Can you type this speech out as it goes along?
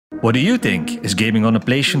What do you think? Is gaming on a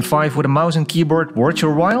PlayStation 5 with a mouse and keyboard worth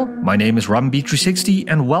your while? My name is RamB360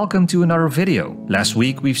 and welcome to another video. Last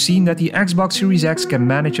week we've seen that the Xbox Series X can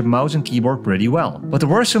manage a mouse and keyboard pretty well. But there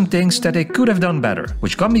were some things that they could have done better,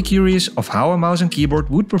 which got me curious of how a mouse and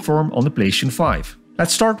keyboard would perform on the PlayStation 5.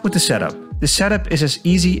 Let's start with the setup. The setup is as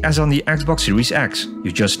easy as on the Xbox Series X.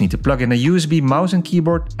 You just need to plug in a USB mouse and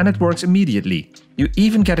keyboard and it works immediately. You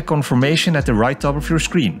even get a confirmation at the right top of your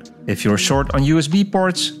screen. If you're short on USB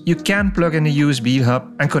ports, you can plug in a USB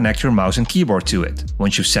hub and connect your mouse and keyboard to it.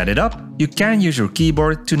 Once you've set it up, you can use your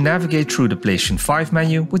keyboard to navigate through the PlayStation 5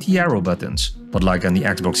 menu with the arrow buttons. But like on the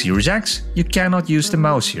Xbox Series X, you cannot use the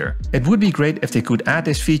mouse here. It would be great if they could add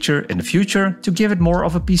this feature in the future to give it more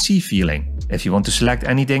of a PC feeling. If you want to select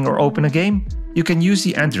anything or open a game, you can use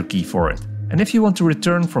the Enter key for it. And if you want to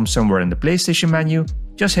return from somewhere in the PlayStation menu,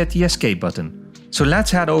 just hit the Escape button. So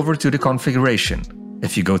let's head over to the configuration.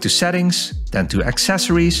 If you go to Settings, then to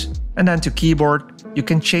Accessories, and then to Keyboard, you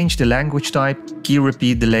can change the language type, key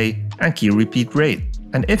repeat delay, and key repeat rate.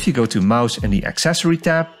 And if you go to Mouse in the Accessory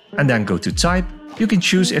tab, and then go to Type, you can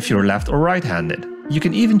choose if you're left or right-handed. You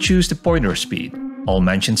can even choose the pointer speed. All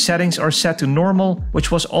mentioned settings are set to normal,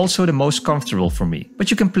 which was also the most comfortable for me.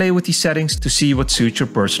 But you can play with these settings to see what suits your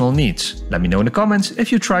personal needs. Let me know in the comments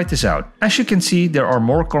if you tried this out. As you can see, there are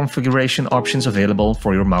more configuration options available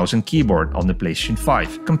for your mouse and keyboard on the PlayStation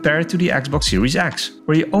 5 compared to the Xbox Series X,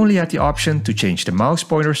 where you only had the option to change the mouse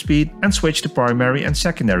pointer speed and switch the primary and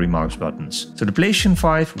secondary mouse buttons. So the PlayStation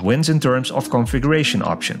 5 wins in terms of configuration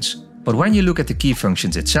options. But when you look at the key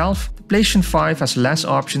functions itself, the PlayStation 5 has less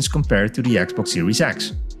options compared to the Xbox Series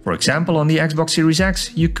X. For example, on the Xbox Series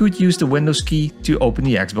X, you could use the Windows key to open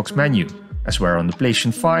the Xbox menu, as where on the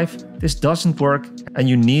PlayStation 5, this doesn't work and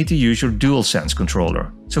you need to use your DualSense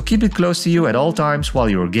controller. So keep it close to you at all times while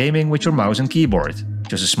you're gaming with your mouse and keyboard.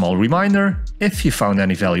 Just a small reminder, if you found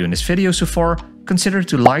any value in this video so far, consider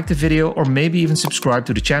to like the video or maybe even subscribe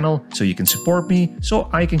to the channel so you can support me so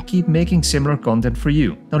I can keep making similar content for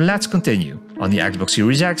you. Now let's continue. On the Xbox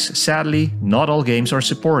Series X, sadly, not all games are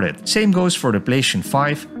supported. Same goes for the PlayStation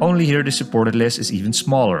 5, only here the supported list is even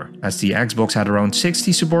smaller, as the Xbox had around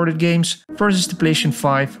 60 supported games versus the PlayStation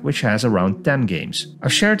 5, which has around 10 games.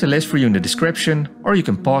 I've shared the list for you in the description, or you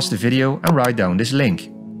can pause the video and write down this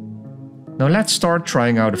link. Now let's start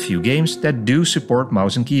trying out a few games that do support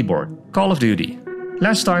mouse and keyboard. Call of Duty.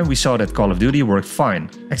 Last time we saw that Call of Duty worked fine,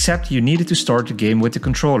 except you needed to start the game with the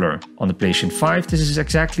controller. On the PlayStation 5 this is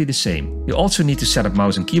exactly the same. You also need to set up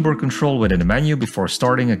mouse and keyboard control within the menu before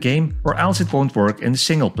starting a game, or else it won't work in the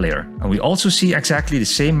single player. And we also see exactly the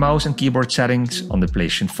same mouse and keyboard settings on the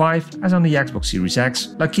PlayStation 5 as on the Xbox Series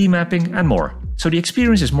X, like key mapping and more. So the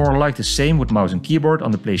experience is more or like the same with mouse and keyboard on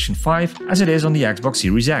the PlayStation 5 as it is on the Xbox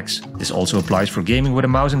Series X. This also applies for gaming with a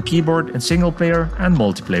mouse and keyboard in single player and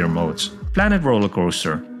multiplayer modes. Planet Roller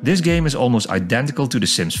Coaster. This game is almost identical to The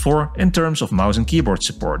Sims 4 in terms of mouse and keyboard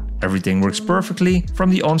support. Everything works perfectly, from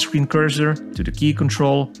the on-screen cursor to the key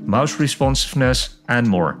control, mouse responsiveness and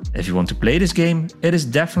more. If you want to play this game, it is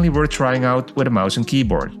definitely worth trying out with a mouse and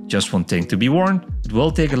keyboard. Just one thing to be warned, it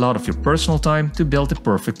will take a lot of your personal time to build the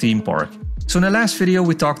perfect theme park. So in the last video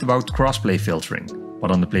we talked about crossplay filtering. But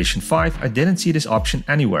on the PlayStation 5 I didn't see this option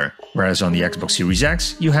anywhere, whereas on the Xbox Series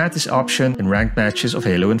X you had this option in ranked matches of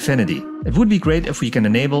Halo Infinity. It would be great if we can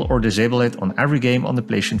enable or disable it on every game on the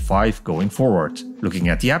PlayStation 5 going forward. Looking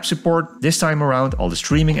at the app support, this time around all the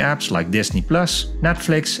streaming apps like Disney+,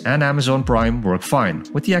 Netflix and Amazon Prime work fine,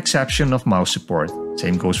 with the exception of mouse support.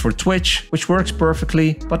 Same goes for Twitch, which works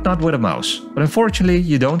perfectly, but not with a mouse. But unfortunately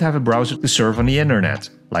you don't have a browser to surf on the internet,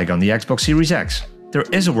 like on the Xbox Series X. There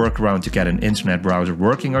is a workaround to get an internet browser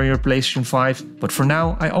working on your PlayStation 5, but for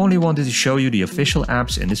now I only wanted to show you the official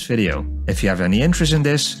apps in this video. If you have any interest in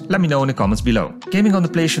this, let me know in the comments below. Gaming on the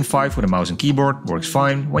PlayStation 5 with a mouse and keyboard works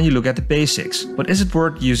fine when you look at the basics, but is it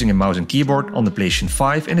worth using a mouse and keyboard on the PlayStation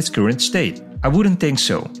 5 in its current state? I wouldn't think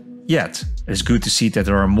so. Yet. It is good to see that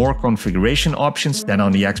there are more configuration options than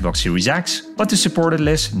on the Xbox Series X, but the supported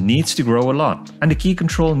list needs to grow a lot, and the key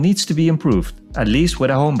control needs to be improved, at least with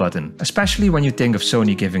a home button. Especially when you think of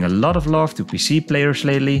Sony giving a lot of love to PC players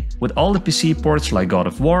lately, with all the PC ports like God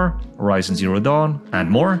of War, Horizon Zero Dawn and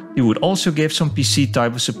more, you would also give some PC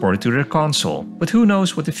type of support to their console, but who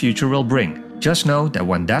knows what the future will bring. Just know that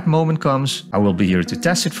when that moment comes, I will be here to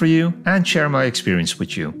test it for you and share my experience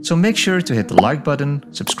with you. So make sure to hit the like button,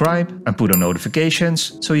 subscribe and put on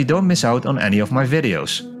notifications so you don't miss out on any of my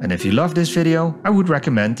videos. And if you love this video, I would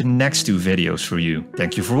recommend the next two videos for you.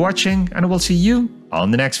 Thank you for watching and I will see you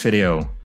on the next video.